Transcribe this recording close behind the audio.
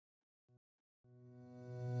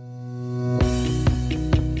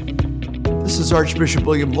is Archbishop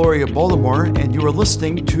William Lori of Baltimore, and you are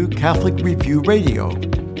listening to Catholic Review Radio.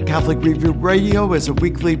 Catholic Review Radio is a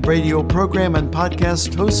weekly radio program and podcast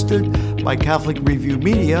hosted by Catholic Review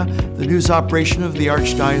Media, the news operation of the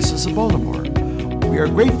Archdiocese of Baltimore. We are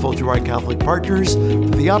grateful to our Catholic partners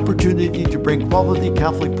for the opportunity to bring quality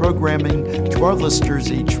Catholic programming to our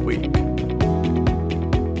listeners each week.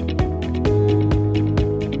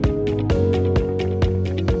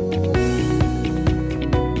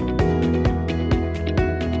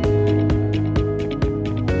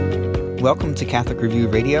 Welcome to Catholic Review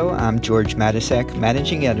Radio. I'm George Matisek,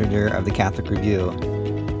 Managing Editor of the Catholic Review.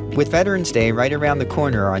 With Veterans Day right around the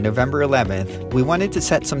corner on November 11th, we wanted to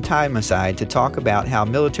set some time aside to talk about how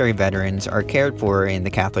military veterans are cared for in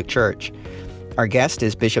the Catholic Church. Our guest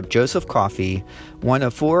is Bishop Joseph Coffey, one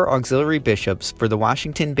of 4 auxiliary bishops for the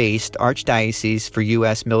Washington-based Archdiocese for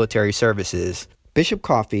U.S. Military Services. Bishop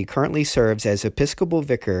Coffey currently serves as episcopal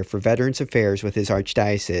vicar for Veterans Affairs with his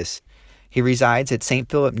archdiocese. He resides at St.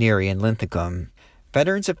 Philip Neri in Linthicum.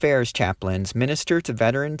 Veterans Affairs chaplains minister to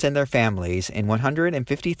veterans and their families in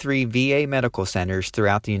 153 VA medical centers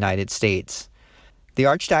throughout the United States. The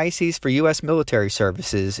Archdiocese for U.S. Military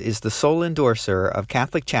Services is the sole endorser of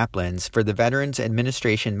Catholic chaplains for the Veterans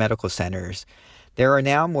Administration medical centers. There are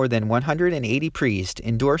now more than 180 priests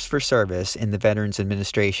endorsed for service in the Veterans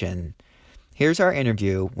Administration. Here's our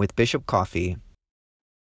interview with Bishop Coffey.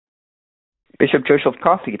 Bishop Joseph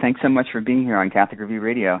Coffey, thanks so much for being here on Catholic Review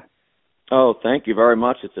Radio. Oh, thank you very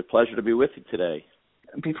much. It's a pleasure to be with you today.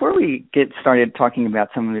 Before we get started talking about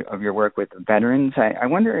some of your work with veterans, I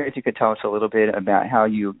wonder if you could tell us a little bit about how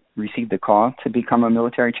you received the call to become a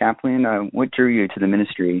military chaplain. What drew you to the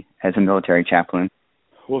ministry as a military chaplain?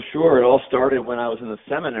 Well, sure. It all started when I was in the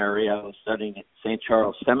seminary. I was studying at St.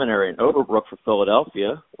 Charles Seminary in Overbrook for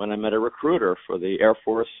Philadelphia when I met a recruiter for the Air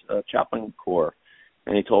Force Chaplain Corps.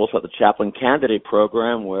 And he told us about the chaplain candidate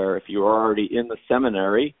program where if you were already in the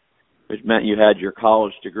seminary, which meant you had your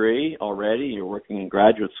college degree already, you're working in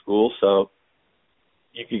graduate school, so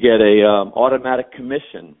you could get a automatic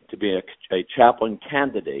commission to be a chaplain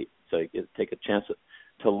candidate. So you get to take a chance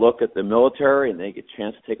to look at the military, and they get a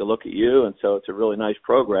chance to take a look at you, and so it's a really nice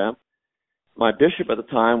program. My bishop at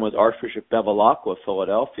the time was Archbishop Bevilacqua of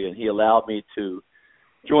Philadelphia, and he allowed me to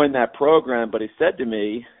join that program, but he said to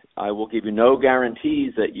me, I will give you no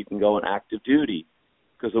guarantees that you can go on active duty,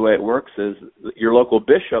 because the way it works is your local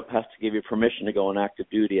bishop has to give you permission to go on active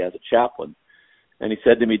duty as a chaplain. And he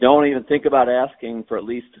said to me, don't even think about asking for at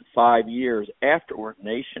least 5 years after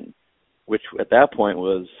ordination, which at that point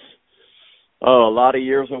was, a lot of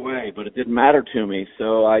years away, but it didn't matter to me.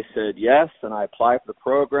 So I said yes, and I applied for the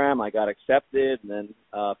program. I got accepted, and then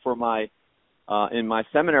in my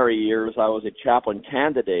seminary years, I was a chaplain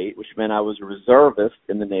candidate, which meant I was a reservist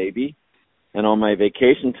in the Navy. And on my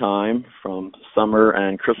vacation time from summer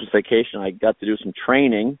and Christmas vacation, I got to do some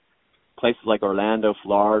training, places like Orlando,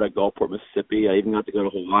 Florida, Gulfport, Mississippi. I even got to go to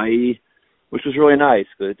Hawaii, which was really nice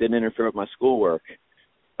because it didn't interfere with my schoolwork.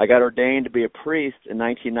 I got ordained to be a priest in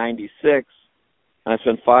 1996, and I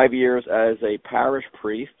spent 5 years as a parish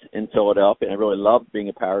priest in Philadelphia, and I really loved being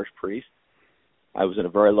a parish priest. I was in a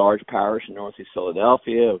very large parish in northeast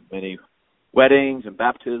Philadelphia, with many weddings and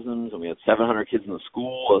baptisms, and we had 700 kids in the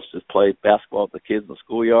school. Let's just play basketball with the kids in the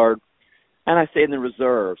schoolyard. And I stayed in the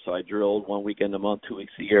reserve, so I drilled 1 weekend a month, 2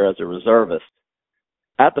 weeks a year as a reservist.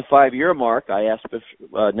 At the 5-year mark, I asked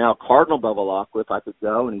now Cardinal Bevilacqua if I could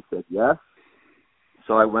go, and he said yes.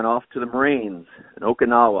 So I went off to the Marines in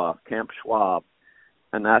Okinawa, Camp Schwab,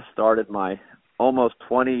 and that started my almost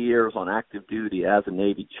 20 years on active duty as a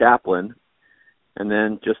Navy chaplain. And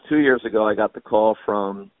then just 2 years ago, I got the call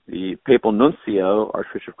from the Papal Nuncio,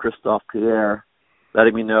 Archbishop Christophe Pierre,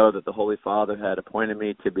 letting me know that the Holy Father had appointed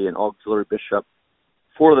me to be an auxiliary bishop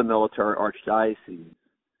for the military archdiocese.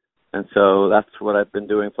 And so that's what I've been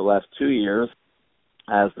doing for the last 2 years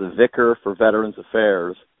as the vicar for Veterans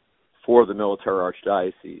Affairs for the military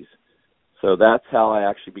archdiocese. So that's how I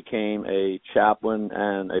actually became a chaplain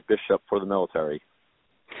and a bishop for the military.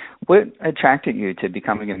 What attracted you to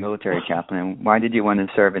becoming a military chaplain? Why did you want to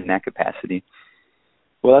serve in that capacity?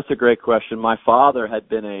 Well, that's a great question. My father had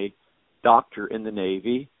been a doctor in the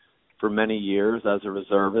Navy for many years as a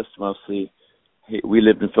reservist. Mostly, we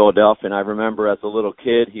lived in Philadelphia, and I remember as a little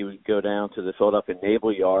kid, he would go down to the Philadelphia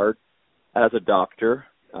Naval Yard as a doctor,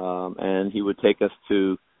 and he would take us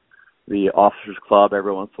to the Officers Club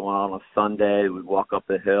every once in a while on a Sunday. We'd walk up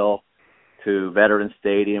the hill to Veterans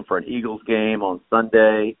Stadium for an Eagles game on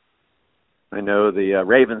Sunday. I know the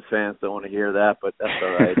Ravens fans don't want to hear that, but that's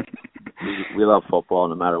all right. we love football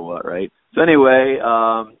no matter what, right? So anyway,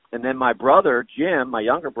 and then my brother, Jim, my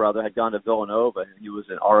younger brother, had gone to Villanova. He was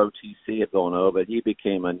in ROTC at Villanova. He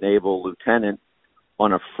became a naval lieutenant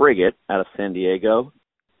on a frigate out of San Diego.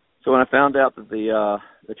 So when I found out that the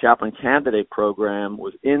chaplain candidate program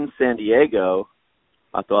was in San Diego,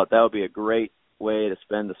 I thought that would be a great way to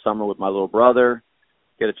spend the summer with my little brother,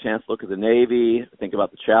 get a chance to look at the Navy, think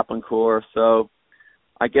about the chaplain corps. So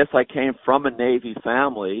I guess I came from a Navy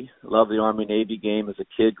family. Loved the Army-Navy game as a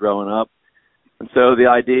kid growing up. And so the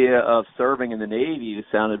idea of serving in the Navy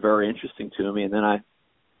sounded very interesting to me. And then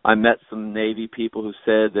I met some Navy people who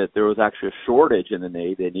said that there was actually a shortage in the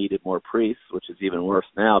Navy. They needed more priests, which is even worse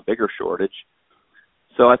now, a bigger shortage.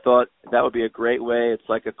 So I thought that would be a great way. It's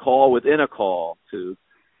like a call within a call to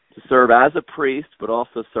serve as a priest, but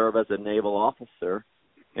also serve as a naval officer.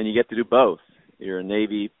 And you get to do both. You're a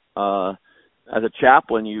Navy, as a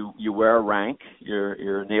chaplain, you wear a rank.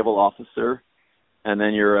 You're a naval officer, and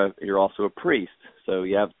then you're also a priest. So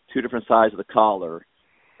you have two different sides of the collar.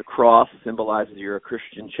 The cross symbolizes you're a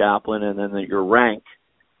Christian chaplain, and then your rank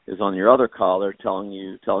is on your other collar,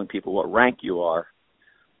 telling people what rank you are.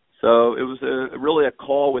 So it was really a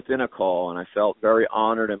call within a call, and I felt very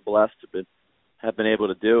honored and blessed to have been able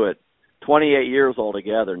to do it. 28 years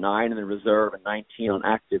altogether, 9 in the reserve and 19 on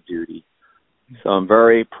active duty. So I'm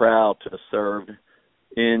very proud to have served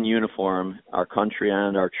in uniform our country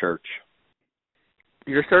and our church.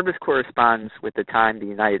 Your service corresponds with the time the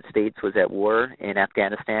United States was at war in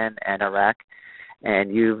Afghanistan and Iraq,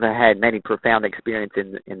 and you've had many profound experience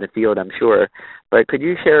in the field, I'm sure. But could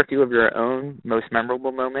you share a few of your own most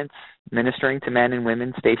memorable moments ministering to men and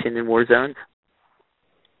women stationed in war zones?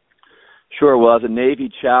 Sure. Well, as a Navy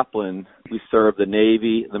chaplain, we serve the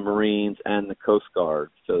Navy, the Marines, and the Coast Guard.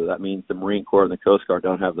 So that means the Marine Corps and the Coast Guard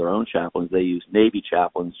don't have their own chaplains. They use Navy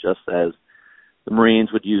chaplains, just as the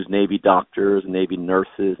Marines would use Navy doctors, Navy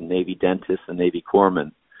nurses, Navy dentists, and Navy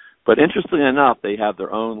corpsmen. But interestingly enough, they have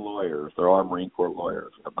their own lawyers. There are Marine Corps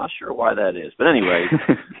lawyers. I'm not sure why that is. But anyway,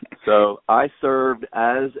 so I served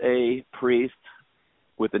as a priest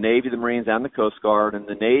with the Navy, the Marines, and the Coast Guard. In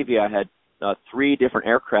the Navy, I had 3 different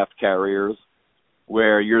aircraft carriers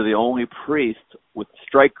where you're the only priest with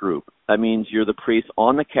strike group. That means you're the priest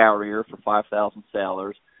on the carrier for 5,000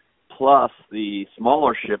 sailors, plus the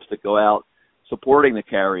smaller ships that go out supporting the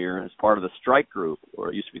carrier as part of the strike group, or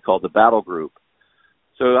it used to be called the battle group.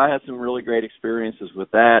 So I had some really great experiences with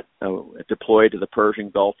that. I deployed to the Persian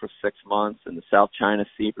Gulf for 6 months and the South China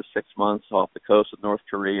Sea for 6 months off the coast of North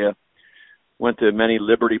Korea. Went to many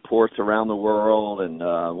liberty ports around the world, and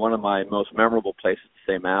one of my most memorable places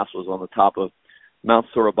to say Mass was on the top of Mount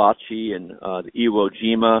Suribachi in the Iwo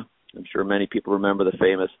Jima. I'm sure many people remember the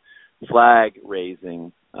famous flag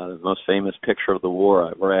raising, the most famous picture of the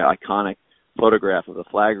war, a very iconic photograph of the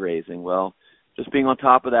flag raising. Well, just being on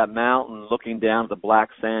top of that mountain, looking down at the black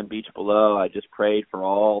sand beach below, I just prayed for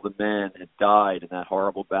all the men that died in that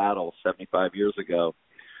horrible battle 75 years ago.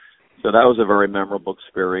 So that was a very memorable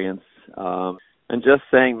experience. And just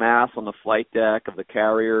saying Mass on the flight deck of the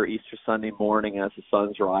carrier Easter Sunday morning as the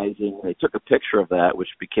sun's rising. They took a picture of that, which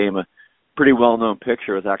became a pretty well-known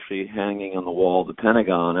picture. It was actually hanging on the wall of the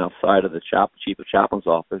Pentagon outside of the Chief of Chaplain's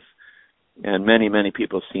office. And many, many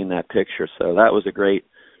people have seen that picture. So that was a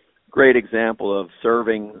great example of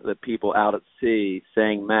serving the people out at sea,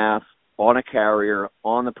 saying Mass on a carrier,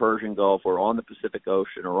 on the Persian Gulf, or on the Pacific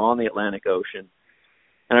Ocean, or on the Atlantic Ocean.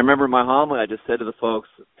 And I remember in my homily, I just said to the folks,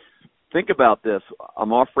 think about this.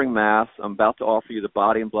 I'm offering Mass. I'm about to offer you the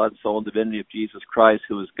body and blood, soul, and divinity of Jesus Christ,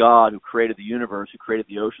 who is God, who created the universe, who created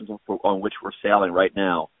the oceans on which we're sailing right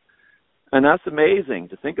now. And that's amazing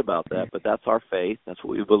to think about that, but that's our faith. That's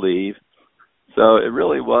what we believe. So it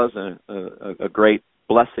really was a great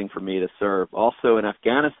blessing for me to serve. Also in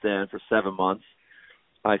Afghanistan for 7 months,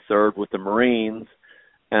 I served with the Marines,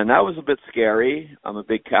 and that was a bit scary. I'm a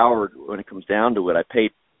big coward when it comes down to it.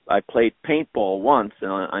 I played paintball once, and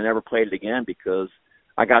I never played it again because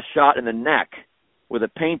I got shot in the neck with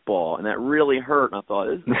a paintball, and that really hurt. And I thought,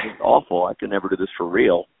 this is awful. I could never do this for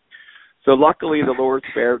real. So luckily, the Lord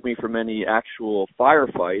spared me from any actual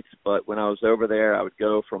firefights, but when I was over there, I would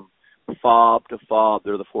go from FOB to FOB.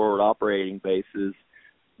 They're the forward operating bases,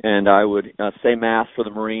 and I would say Mass for the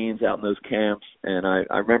Marines out in those camps, and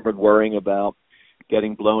I remembered worrying about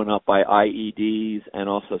getting blown up by IEDs and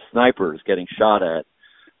also snipers getting shot at.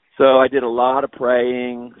 So I did a lot of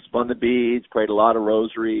praying, spun the beads, prayed a lot of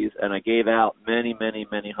rosaries, and I gave out many, many,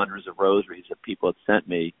 many hundreds of rosaries that people had sent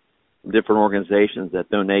me from different organizations that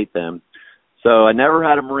donate them. So I never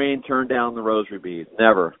had a Marine turn down the rosary beads,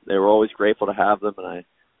 never. They were always grateful to have them, and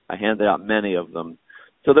I handed out many of them.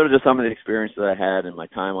 So those are just some of the experiences I had in my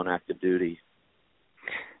time on active duty.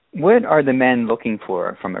 What are the men looking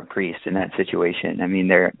for from a priest in that situation? I mean,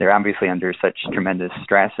 they're obviously under such tremendous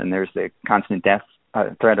stress, and there's the constant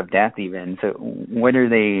threat of death even. So what are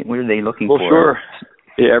they looking for? Well, sure.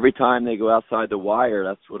 Yeah, every time they go outside the wire,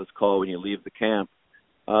 that's what it's called when you leave the camp,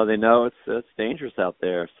 they know it's dangerous out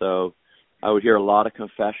there. So I would hear a lot of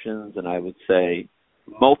confessions, and I would say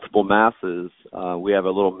multiple masses. We have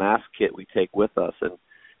a little mass kit we take with us, and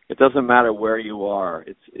it doesn't matter where you are.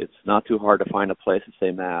 It's not too hard to find a place to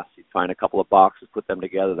say Mass. You find a couple of boxes, put them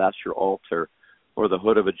together, that's your altar, or the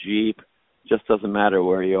hood of a Jeep. Just doesn't matter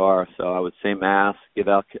where you are. So I would say Mass, give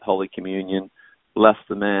out Holy Communion, bless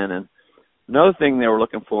the men. And another thing they were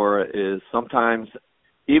looking for is sometimes,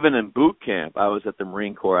 even in boot camp, I was at the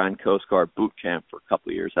Marine Corps and Coast Guard boot camp for a couple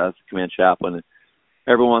of years. I was the command chaplain. And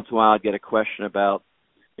every once in a while I'd get a question about,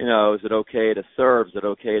 is it okay to serve? Is it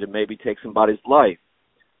okay to maybe take somebody's life?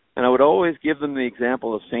 And I would always give them the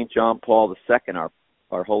example of St. John Paul II,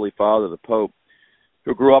 our Holy Father, the Pope,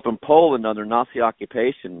 who grew up in Poland under Nazi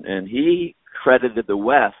occupation, and he credited the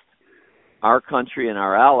West, our country and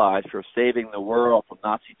our allies, for saving the world from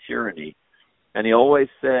Nazi tyranny. And he always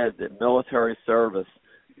said that military service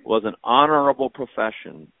was an honorable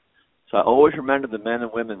profession. So I always remember the men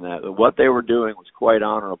and women that what they were doing was quite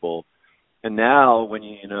honorable. And now, when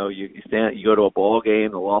you stand, you go to a ball game,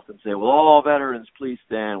 they'll often say, "Well, all veterans, please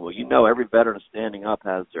stand." Well, every veteran standing up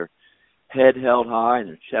has their head held high and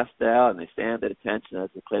their chest out, and they stand at attention as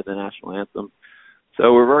they play the national anthem.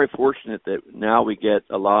 So we're very fortunate that now we get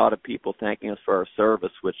a lot of people thanking us for our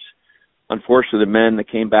service, which, unfortunately, the men that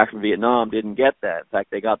came back from Vietnam didn't get that. In fact,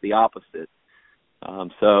 they got the opposite.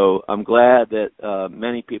 So I'm glad that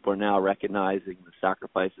many people are now recognizing the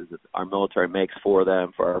sacrifices that our military makes for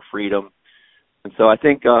them, for our freedom. And so I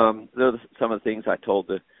think those are some of the things I told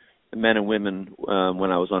the men and women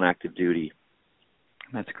when I was on active duty.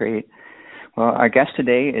 That's great. Well, our guest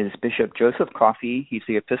today is Bishop Joseph Coffey. He's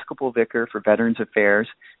the Episcopal Vicar for Veterans Affairs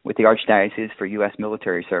with the Archdiocese for U.S.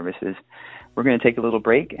 Military Services. We're going to take a little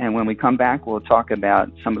break, and when we come back, we'll talk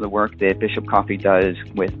about some of the work that Bishop Coffey does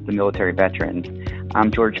with the military veterans.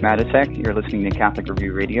 I'm George Matysek. You're listening to Catholic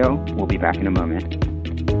Review Radio. We'll be back in a moment.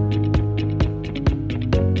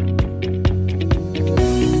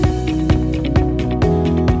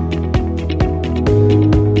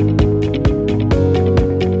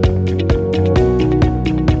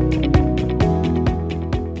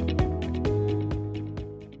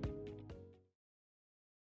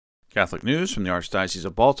 Catholic news from the Archdiocese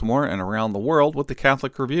of Baltimore and around the world with the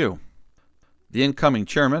Catholic Review. The incoming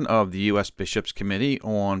chairman of the U.S. Bishops' Committee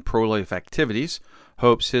on Pro-Life Activities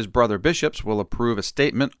hopes his brother bishops will approve a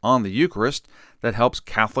statement on the Eucharist that helps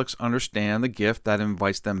Catholics understand the gift that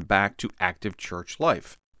invites them back to active church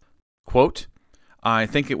life. Quote, "I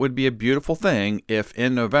think it would be a beautiful thing if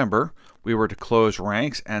in November we were to close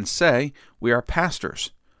ranks and say we are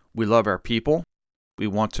pastors. We love our people. We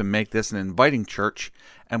want to make this an inviting church,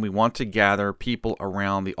 and we want to gather people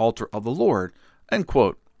around the altar of the Lord," end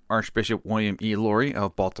quote, Archbishop William E. Laurie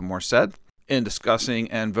of Baltimore said. In discussing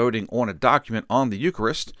and voting on a document on the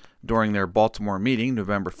Eucharist during their Baltimore meeting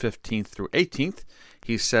November 15th through 18th,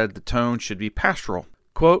 he said the tone should be pastoral.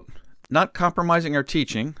 Quote, "Not compromising our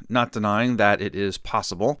teaching, not denying that it is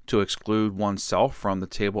possible to exclude oneself from the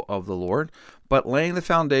table of the Lord, but laying the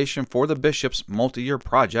foundation for the bishop's multi-year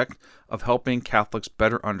project of helping Catholics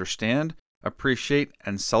better understand, appreciate,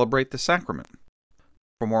 and celebrate the sacrament."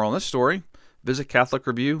 For more on this story, visit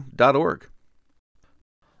CatholicReview.org.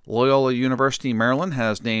 Loyola University Maryland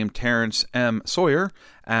has named Terrence M. Sawyer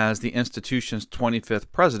as the institution's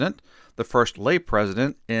 25th president, the first lay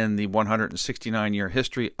president in the 169-year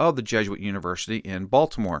history of the Jesuit University in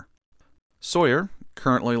Baltimore. Sawyer,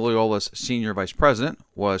 currently Loyola's senior vice president,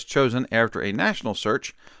 was chosen after a national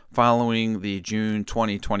search following the June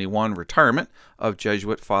 2021 retirement of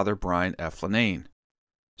Jesuit Father Brian F. Lanane.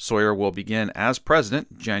 Sawyer will begin as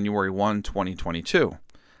president January 1, 2022.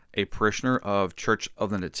 A parishioner of Church of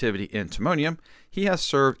the Nativity in Timonium, he has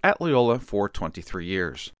served at Loyola for 23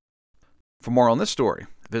 years. For more on this story,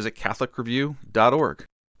 visit CatholicReview.org.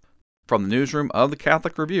 From the newsroom of the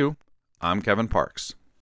Catholic Review, I'm Kevin Parks.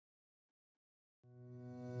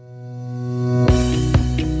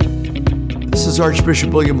 This is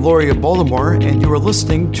Archbishop William Laurie of Baltimore, and you are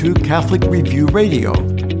listening to Catholic Review Radio.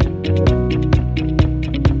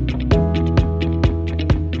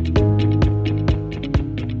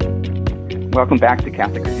 Welcome back to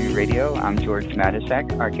Catholic Review Radio. I'm George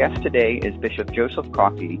Matysek. Our guest today is Bishop Joseph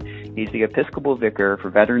Coffey. He's the Episcopal Vicar for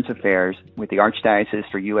Veterans Affairs with the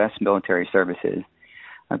Archdiocese for U.S. Military Services.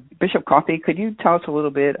 Bishop Coffey, could you tell us a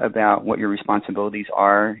little bit about what your responsibilities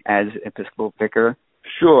are as Episcopal Vicar?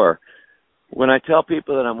 Sure. When I tell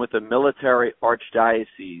people that I'm with a military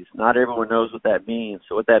archdiocese, not everyone knows what that means.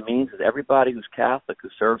 So what that means is everybody who's Catholic who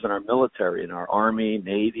serves in our military, in our Army,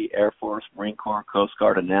 Navy, Air Force, Marine Corps, Coast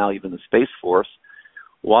Guard, and now even the Space Force,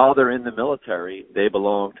 while they're in the military, they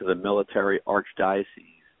belong to the military archdiocese.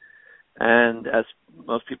 And as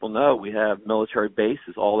most people know, we have military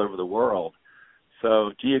bases all over the world.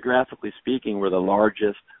 So geographically speaking, we're the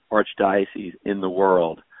largest archdiocese in the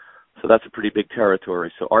world. So that's a pretty big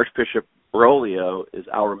territory. So Archbishop Bergoglio is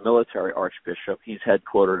our military archbishop. He's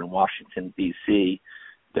headquartered in Washington, D.C.,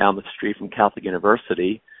 down the street from Catholic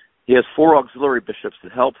University. He has 4 auxiliary bishops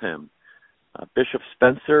that help him. Bishop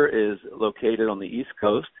Spencer is located on the East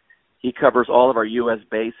Coast. He covers all of our U.S.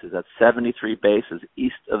 bases. That's 73 bases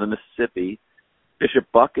east of the Mississippi. Bishop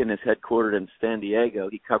Buchan is headquartered in San Diego.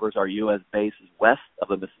 He covers our U.S. bases west of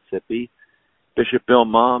the Mississippi. Bishop Bill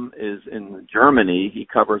Mom is in Germany. He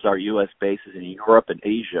covers our U.S. bases in Europe and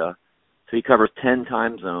Asia. So he covers 10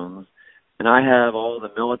 time zones. And I have all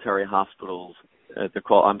the military hospitals. They're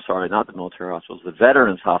called, I'm sorry, not the military hospitals, the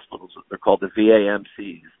veterans hospitals. They're called the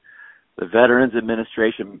VAMCs, the Veterans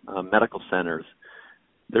Administration Medical Centers.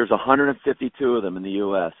 There's 152 of them in the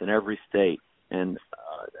U.S. in every state. And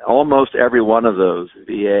almost every one of those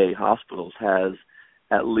VA hospitals has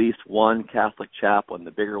at least one Catholic chaplain.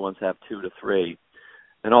 The bigger ones have 2 to 3.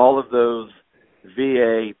 And all of those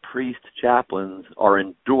VA priest chaplains are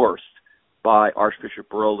endorsed by Archbishop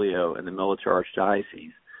Bergoglio and the military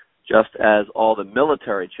archdiocese, just as all the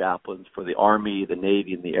military chaplains for the Army, the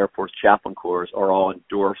Navy, and the Air Force chaplain corps are all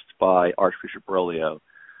endorsed by Archbishop Bergoglio.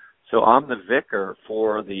 So I'm the vicar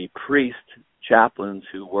for the priest chaplains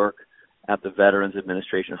who work at the Veterans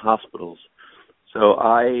Administration hospitals. So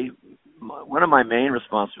one of my main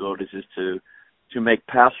responsibilities is to make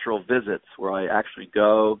pastoral visits where I actually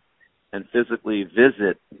go and physically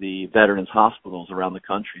visit the veterans hospitals around the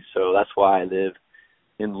country. So that's why I live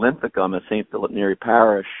in Linthicum at St. Philip Neri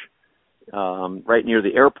Parish, right near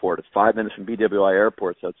the airport. It's 5 minutes from BWI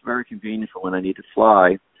Airport, so it's very convenient for when I need to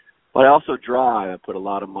fly. But I also drive. I put a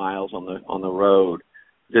lot of miles on the road,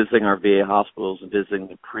 visiting our VA hospitals and visiting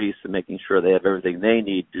the priests and making sure they have everything they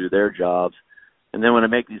need to do their jobs. And then when I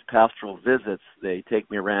make these pastoral visits, they take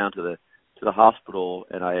me around to the hospital,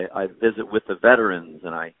 and I visit with the veterans,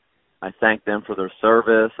 and I thank them for their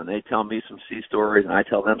service, and they tell me some sea stories, and I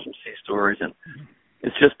tell them some sea stories, and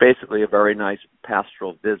it's just basically a very nice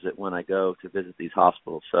pastoral visit when I go to visit these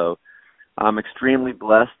hospitals. So I'm extremely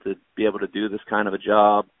blessed to be able to do this kind of a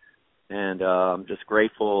job, and I'm just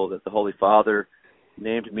grateful that the Holy Father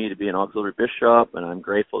named me to be an auxiliary bishop, and I'm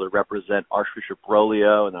grateful to represent Archbishop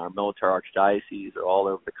Bergoglio and our military archdiocese all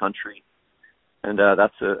over the country. And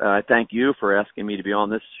I thank you for asking me to be on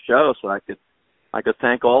this show so I could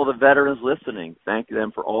thank all the veterans listening, thank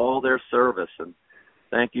them for all their service, and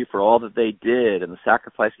thank you for all that they did and the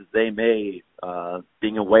sacrifices they made,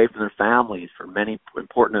 being away from their families for many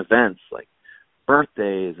important events like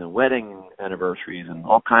birthdays and wedding anniversaries and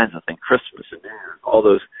all kinds of things, Christmas and New Year's, all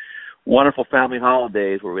those wonderful family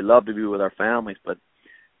holidays where we love to be with our families. But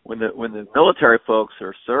when the military folks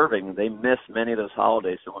are serving, they miss many of those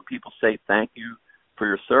holidays. So when people say thank you for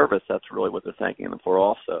your service, that's really what they're thanking them for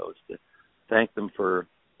also, is to thank them for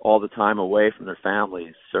all the time away from their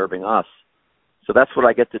families serving us. So that's what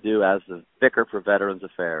I get to do as the Vicar for Veterans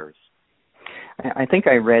Affairs. I think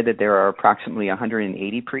I read that there are approximately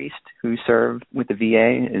 180 priests who serve with the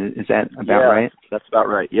VA. Is that about right? That's about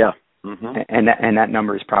right, yeah. Mm-hmm. And that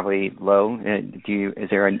number is probably low. Is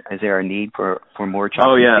there a need for more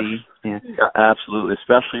chaplaincy? Oh, yes. Yeah, absolutely,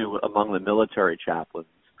 especially among the military chaplains.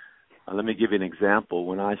 Let me give you an example.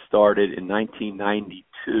 When I started in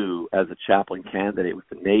 1992 as a chaplain candidate with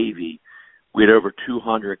the Navy, we had over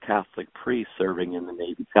 200 Catholic priests serving in the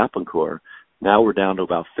Navy Chaplain Corps. Now we're down to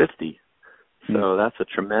about 50. So that's a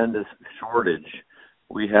tremendous shortage.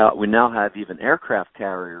 We now have even aircraft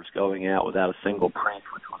carriers going out without a single priest,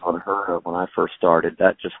 which was unheard of when I first started.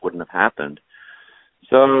 That just wouldn't have happened.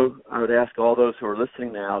 So I would ask all those who are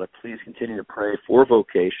listening now to please continue to pray for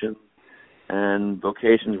vocation and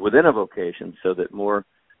vocations within a vocation so that more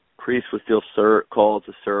priests would feel called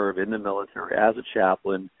to serve in the military as a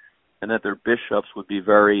chaplain, and that their bishops would be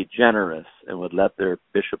very generous and would let their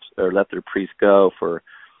bishops or let their priests go for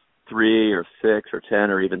 3 or 6 or 10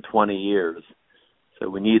 or even 20 years. So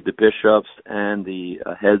we need the bishops and the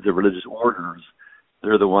heads of religious orders.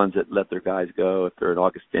 They're the ones that let their guys go if they're an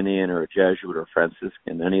Augustinian or a Jesuit or a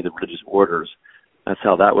Franciscan, any of the religious orders. That's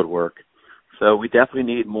how that would work. So we definitely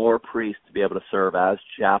need more priests to be able to serve as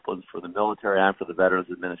chaplains for the military and for the Veterans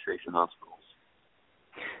Administration hospitals.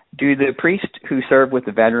 Do the priests who serve with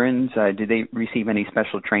the veterans, do they receive any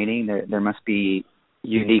special training? There must be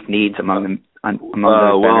unique needs among them.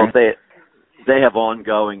 Well, they have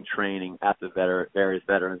ongoing training at the various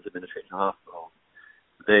Veterans Administration hospitals.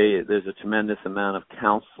 There's a tremendous amount of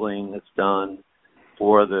counseling that's done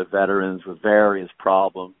for the veterans with various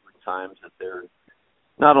problems. Times that they're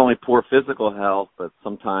not only poor physical health, but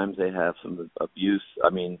sometimes they have some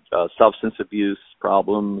substance abuse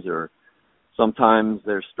problems, or sometimes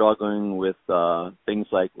they're struggling with things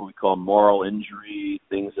like what we call moral injury,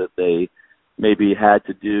 things that they maybe had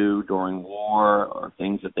to do during war, or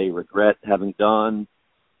things that they regret having done,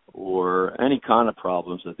 or any kind of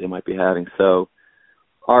problems that they might be having. So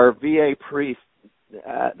our VA priests,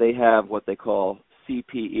 they have what they call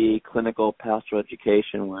CPE, clinical pastoral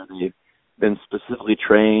education, where they've been specifically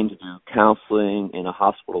trained to do counseling in a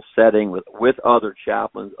hospital setting with other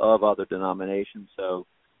chaplains of other denominations. So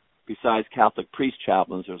besides Catholic priest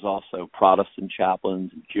chaplains, there's also Protestant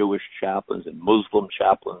chaplains, and Jewish chaplains, and Muslim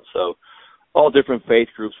chaplains. So all different faith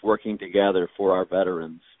groups working together for our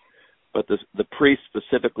veterans. But the priest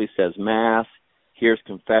specifically says Mass, hears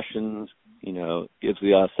confessions, gives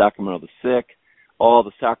the sacrament of the sick, all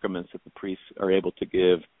the sacraments that the priests are able to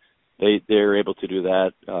give. They're able to do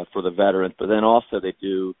that for the veterans, but then also they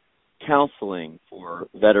do counseling for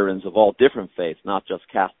veterans of all different faiths, not just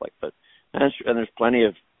Catholic, and there's plenty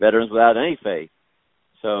of veterans without any faith.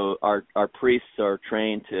 So our priests are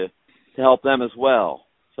trained to help them as well.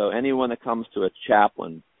 So anyone that comes to a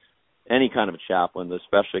chaplain, any kind of a chaplain,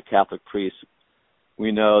 especially Catholic priests,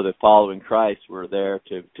 we know that following Christ, we're there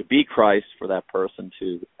to be Christ for that person,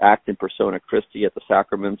 to act in persona Christi at the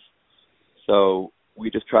sacraments. So we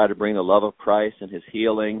just try to bring the love of Christ and his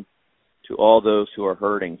healing to all those who are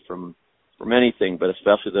hurting from anything, but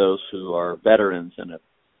especially those who are veterans and have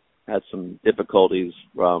had some difficulties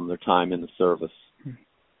from their time in the service.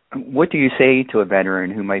 What do you say to a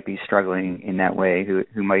veteran who might be struggling in that way,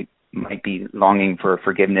 who might be longing for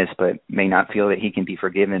forgiveness but may not feel that he can be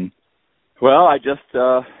forgiven? Well, I just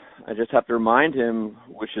have to remind him,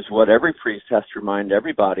 which is what every priest has to remind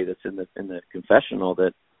everybody that's in the confessional,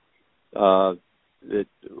 that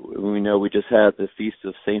we know we just had the feast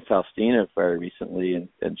of Saint Faustina very recently,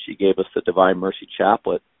 and she gave us the Divine Mercy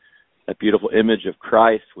Chaplet, that beautiful image of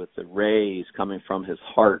Christ with the rays coming from his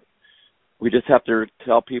heart. We just have to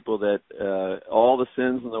tell people that all the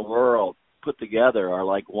sins in the world put together are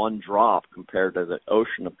like one drop compared to the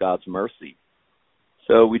ocean of God's mercy.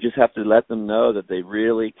 So we just have to let them know that they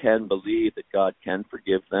really can believe that God can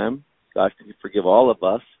forgive them. God can forgive all of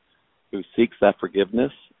us who seeks that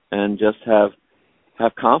forgiveness, and just have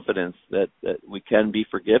confidence that we can be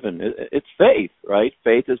forgiven. It's faith, right?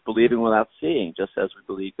 Faith is believing without seeing, just as we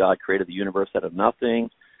believe God created the universe out of nothing.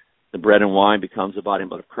 The bread and wine becomes the body and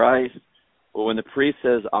blood of Christ. But when the priest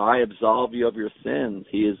says, I absolve you of your sins,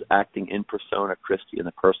 he is acting in persona Christi, in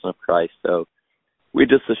the person of Christ. So we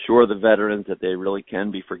just assure the veterans that they really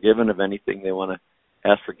can be forgiven of anything they want to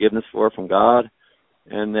ask forgiveness for from God,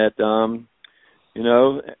 and that,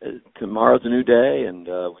 tomorrow's a new day, and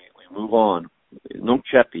we move on. Nunc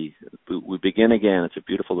cepi, we begin again. It's a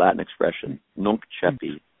beautiful Latin expression. Nunc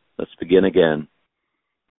cepi, let's begin again.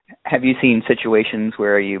 Have you seen situations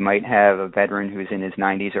where you might have a veteran who's in his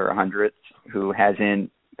 90s or 100s who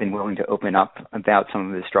hasn't been willing to open up about some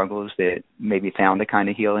of his struggles, that maybe found the kind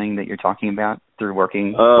of healing that you're talking about through working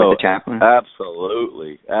with the chaplain?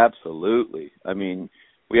 Absolutely. I mean,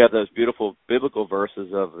 we have those beautiful biblical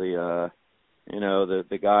verses of the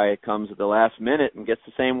guy comes at the last minute and gets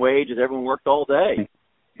the same wage as everyone worked all day.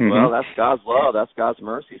 Mm-hmm. Well, that's God's love. That's God's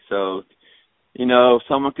mercy. So,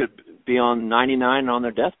 someone could be on 99 on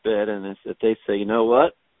their deathbed, and if they say, you know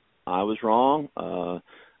what, I was wrong.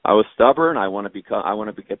 I was stubborn. I want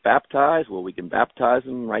to get baptized. Well, we can baptize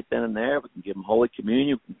them right then and there. We can give them Holy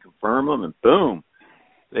Communion. We can confirm them, and boom,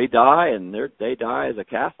 they die, and they die as a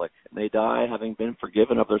Catholic. And they die having been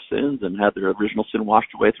forgiven of their sins and had their original sin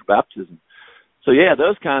washed away through baptism. So, yeah,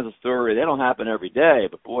 those kinds of stories, they don't happen every day,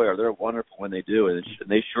 but, boy, are they wonderful when they do, and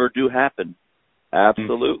they sure do happen.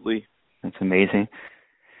 Absolutely. That's amazing.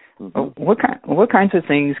 Mm-hmm. What kinds of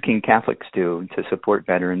things can Catholics do to support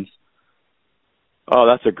veterans? Oh,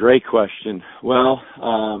 that's a great question. Well,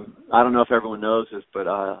 I don't know if everyone knows this, but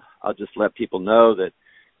I'll just let people know that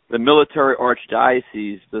the military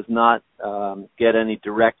archdiocese does not get any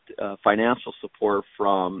direct financial support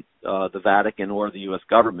from the Vatican or the U.S.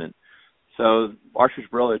 government. So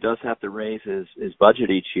Archbishop Bergoglio does have to raise his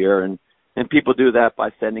budget each year, and people do that by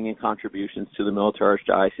sending in contributions to the military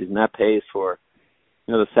archdiocese, and that pays for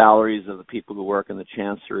the salaries of the people who work in the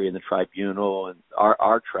chancery and the tribunal, and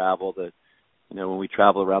our travel. when we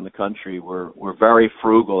travel around the country, we're very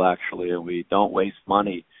frugal, actually, and we don't waste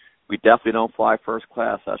money. We definitely don't fly first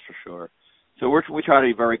class, that's for sure. So we try to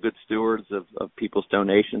be very good stewards of people's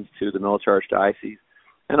donations to the military archdiocese.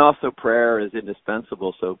 And also prayer is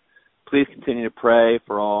indispensable. So please continue to pray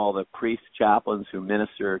for all the priests, chaplains who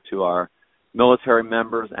minister to our military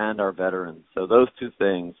members and our veterans. So those two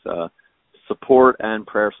things, support and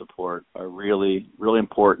prayer support, are really, really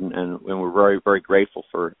important, and we're very, very grateful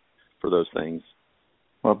for those things.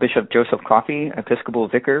 Well, Bishop Joseph Coffey, Episcopal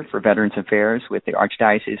Vicar for Veterans Affairs with the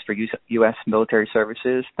Archdiocese for U.S. Military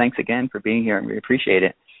Services, thanks again for being here, and we appreciate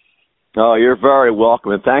it. Oh, you're very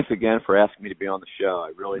welcome, and thanks again for asking me to be on the show.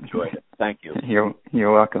 I really enjoyed it. Thank you.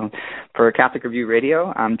 You're welcome. For Catholic Review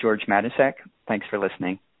Radio, I'm George Matysek. Thanks for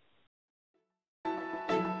listening.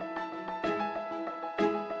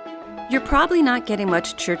 You're probably not getting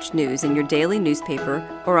much church news in your daily newspaper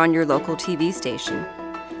or on your local TV station.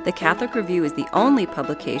 The Catholic Review is the only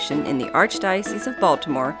publication in the Archdiocese of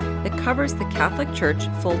Baltimore that covers the Catholic Church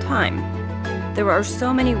full-time. There are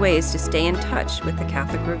so many ways to stay in touch with the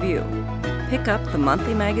Catholic Review. Pick up the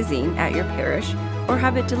monthly magazine at your parish or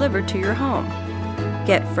have it delivered to your home.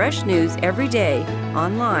 Get fresh news every day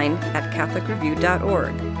online at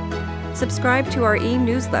catholicreview.org. Subscribe to our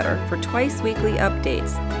e-newsletter for twice-weekly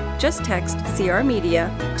updates. Just text CR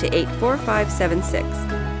Media to 84576.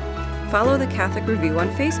 Follow the Catholic Review on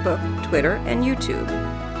Facebook, Twitter, and YouTube.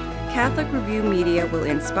 Catholic Review Media will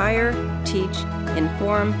inspire, teach,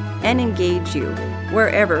 inform, and engage you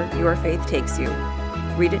wherever your faith takes you.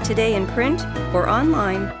 Read it today in print or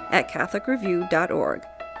online at catholicreview.org.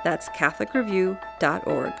 That's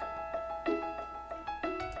catholicreview.org.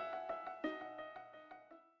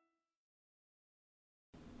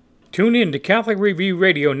 Tune in to Catholic Review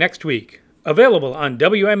Radio next week. Available on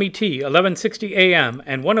WMET 1160 AM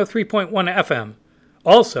and 103.1 FM.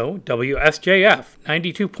 Also, WSJF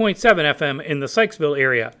 92.7 FM in the Sykesville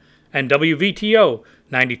area and WVTO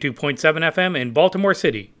 92.7 FM in Baltimore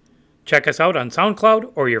City. Check us out on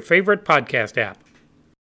SoundCloud or your favorite podcast app.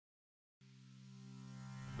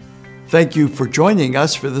 Thank you for joining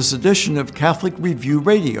us for this edition of Catholic Review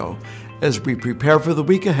Radio. As we prepare for the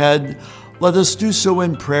week ahead, let us do so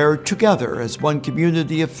in prayer together as one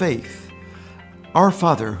community of faith. Our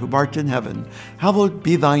Father, who art in heaven, hallowed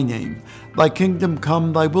be thy name. Thy kingdom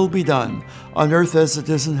come, thy will be done, on earth as it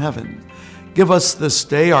is in heaven. Give us this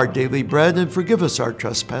day our daily bread, and forgive us our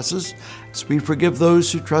trespasses, as we forgive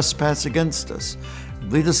those who trespass against us.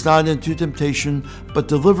 Lead us not into temptation, but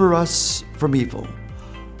deliver us from evil.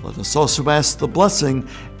 Let us also ask the blessing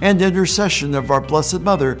and intercession of our Blessed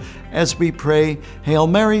Mother as we pray, Hail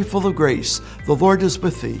Mary, full of grace, the Lord is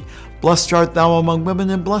with thee. Blessed art thou among women,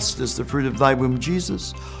 and blessed is the fruit of thy womb,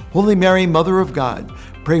 Jesus. Holy Mary, Mother of God,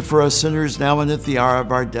 pray for us sinners now and at the hour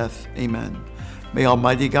of our death. Amen. May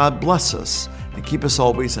Almighty God bless us and keep us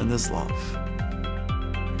always in his love.